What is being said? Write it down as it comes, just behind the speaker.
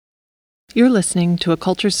You're listening to a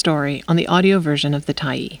culture story on the audio version of The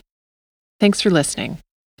Tyee. Thanks for listening.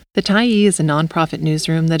 The Tyee is a nonprofit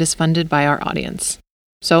newsroom that is funded by our audience.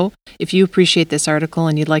 So, if you appreciate this article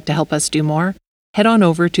and you'd like to help us do more, head on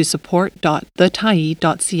over to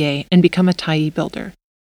support.thetyee.ca and become a Tyee builder.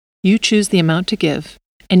 You choose the amount to give,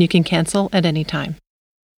 and you can cancel at any time.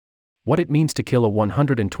 What It Means to Kill a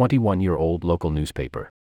 121-Year-Old Local Newspaper.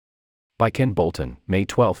 By Ken Bolton, May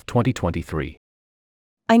 12, 2023.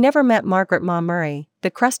 I never met Margaret Ma Murray,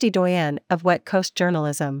 the crusty doyenne of West Coast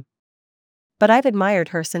journalism. But I've admired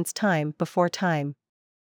her since time before time.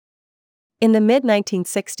 In the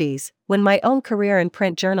mid-1960s, when my own career in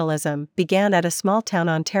print journalism began at a small-town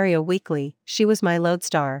Ontario weekly, she was my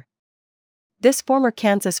lodestar. This former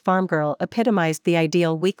Kansas farm girl epitomized the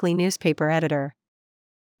ideal weekly newspaper editor.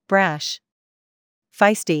 Brash.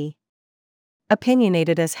 Feisty.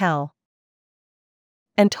 Opinionated as hell.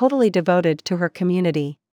 And totally devoted to her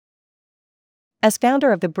community. As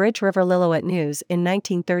founder of the Bridge River Lillooet News in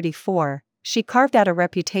 1934, she carved out a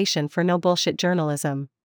reputation for no-bullshit journalism.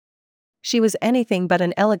 She was anything but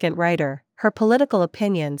an elegant writer, her political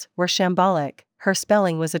opinions were shambolic, her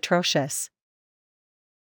spelling was atrocious.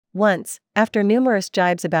 Once, after numerous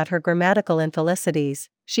jibes about her grammatical infelicities,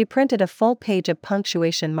 she printed a full page of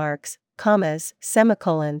punctuation marks, commas,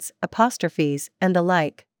 semicolons, apostrophes, and the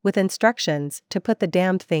like, with instructions to put the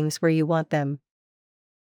damned things where you want them.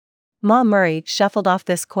 Ma Murray shuffled off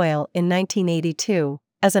this coil in 1982,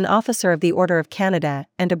 as an officer of the Order of Canada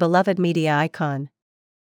and a beloved media icon.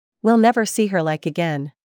 We'll never see her like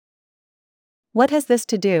again. What has this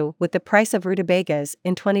to do with the price of rutabagas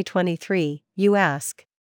in 2023, you ask?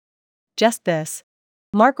 Just this.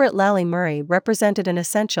 Margaret Lally Murray represented an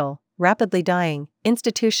essential, rapidly dying,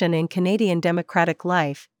 institution in Canadian democratic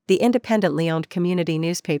life, the independently owned community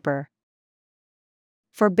newspaper.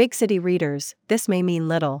 For big city readers, this may mean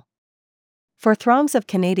little. For throngs of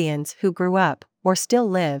Canadians who grew up, or still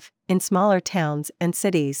live, in smaller towns and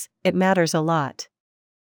cities, it matters a lot.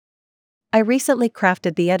 I recently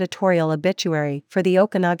crafted the editorial obituary for the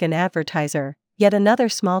Okanagan Advertiser, yet another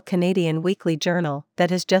small Canadian weekly journal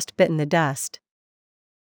that has just bitten the dust.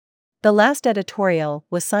 The last editorial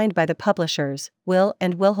was signed by the publishers, Will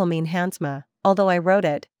and Wilhelmine Hansma, although I wrote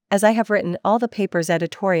it, as I have written all the paper's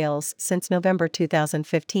editorials since November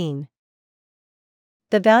 2015.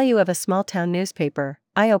 The value of a small-town newspaper,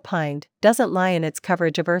 I opined, doesn't lie in its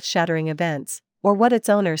coverage of earth-shattering events, or what its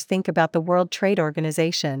owners think about the World Trade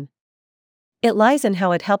Organization. It lies in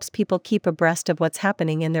how it helps people keep abreast of what's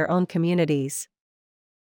happening in their own communities.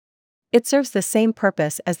 It serves the same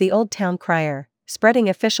purpose as the Old Town Crier, spreading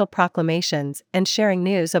official proclamations and sharing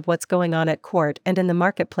news of what's going on at court and in the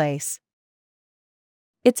marketplace.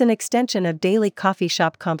 It's an extension of daily coffee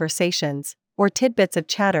shop conversations, or tidbits of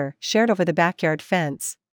chatter shared over the backyard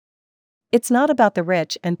fence. It's not about the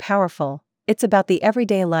rich and powerful, it's about the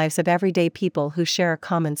everyday lives of everyday people who share a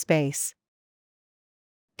common space.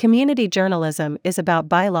 Community journalism is about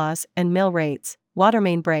bylaws and mill rates, water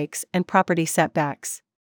main breaks and property setbacks.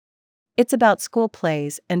 It's about school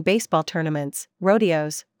plays and baseball tournaments,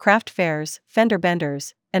 rodeos, craft fairs, fender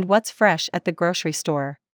benders, and what's fresh at the grocery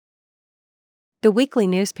store. The weekly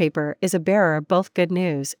newspaper is a bearer of both good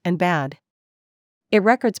news and bad. It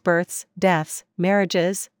records births, deaths,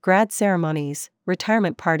 marriages, grad ceremonies,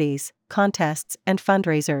 retirement parties, contests, and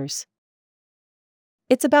fundraisers.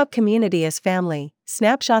 It's about community as family,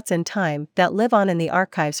 snapshots in time that live on in the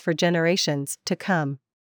archives for generations to come.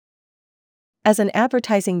 As an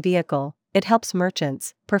advertising vehicle, it helps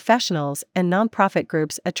merchants, professionals, and nonprofit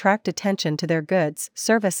groups attract attention to their goods,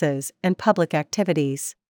 services, and public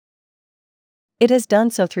activities. It has done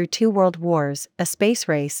so through 2 world wars, a space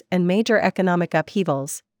race, and major economic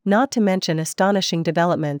upheavals, not to mention astonishing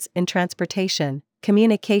developments in transportation,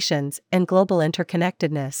 communications, and global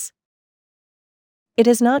interconnectedness. It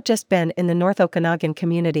has not just been in the North Okanagan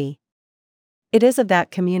community. It is of that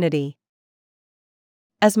community.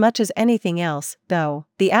 As much as anything else, though,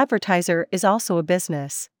 the Advertiser is also a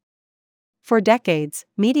business. For decades,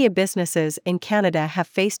 media businesses in Canada have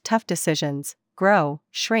faced tough decisions: grow,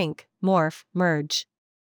 shrink, morph, merge.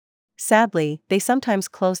 Sadly, they sometimes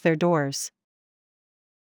close their doors.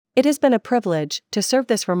 It has been a privilege to serve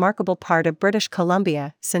this remarkable part of British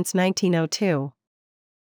Columbia since 1902.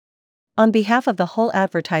 On behalf of the whole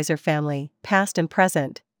Advertiser family, past and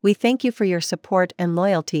present, we thank you for your support and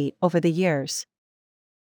loyalty over the years.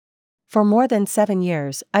 For more than 7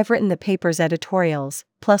 years, I've written the paper's editorials,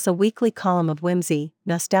 plus a weekly column of whimsy,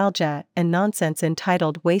 nostalgia, and nonsense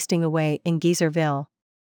entitled Wasting Away in Geezerville.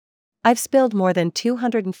 I've spilled more than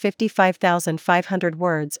 255,500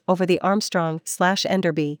 words over the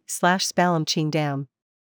Armstrong/Enderby/Spalumcheen Dam.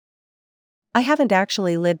 I haven't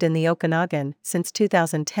actually lived in the Okanagan since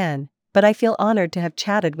 2010, but I feel honored to have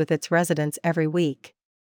chatted with its residents every week.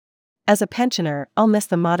 As a pensioner, I'll miss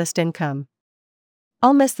the modest income.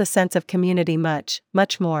 I'll miss the sense of community much,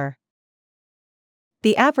 much more.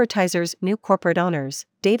 The advertiser's new corporate owners,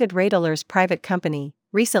 David Radler's private company,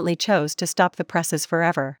 recently chose to stop the presses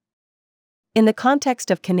forever. In the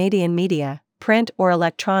context of Canadian media, print or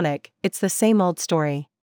electronic, it's the same old story.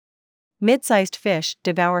 Mid-sized fish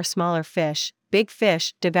devour smaller fish, big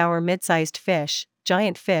fish devour mid-sized fish,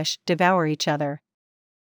 giant fish devour each other.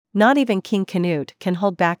 Not even King Canute can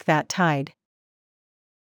hold back that tide.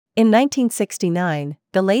 In 1969,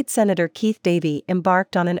 the late Senator Keith Davey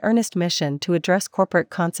embarked on an earnest mission to address corporate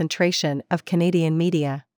concentration of Canadian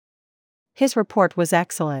media. His report was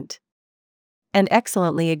excellent. And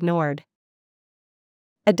excellently ignored.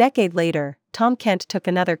 A decade later, Tom Kent took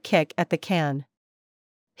another kick at the can.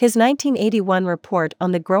 His 1981 report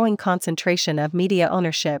on the growing concentration of media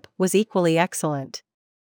ownership was equally excellent.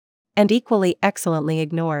 And equally excellently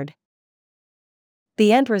ignored.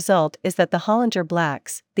 The end result is that the Hollinger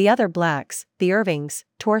Blacks, the Other Blacks, the Irvings,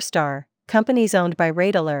 Torstar, companies owned by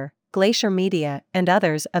Radler, Glacier Media, and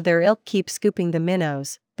others of their ilk keep scooping the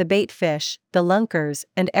minnows, the bait fish, the lunkers,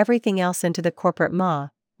 and everything else into the corporate maw,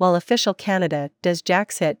 while official Canada does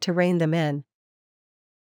jack's hit to rein them in.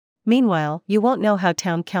 Meanwhile, you won't know how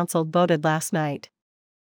town council voted last night.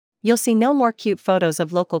 You'll see no more cute photos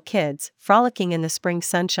of local kids frolicking in the spring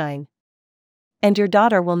sunshine. And your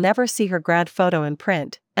daughter will never see her grad photo in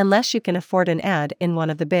print, unless you can afford an ad in one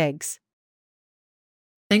of the bigs.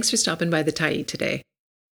 Thanks for stopping by the Tyee today.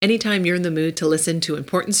 Anytime you're in the mood to listen to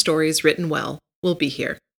important stories written well, we'll be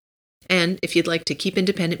here. And if you'd like to keep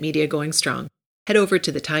independent media going strong, head over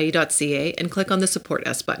to thetyee.ca and click on the Support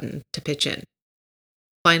Us button to pitch in.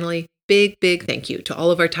 Finally, big thank you to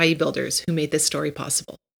all of our Tyee builders who made this story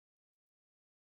possible.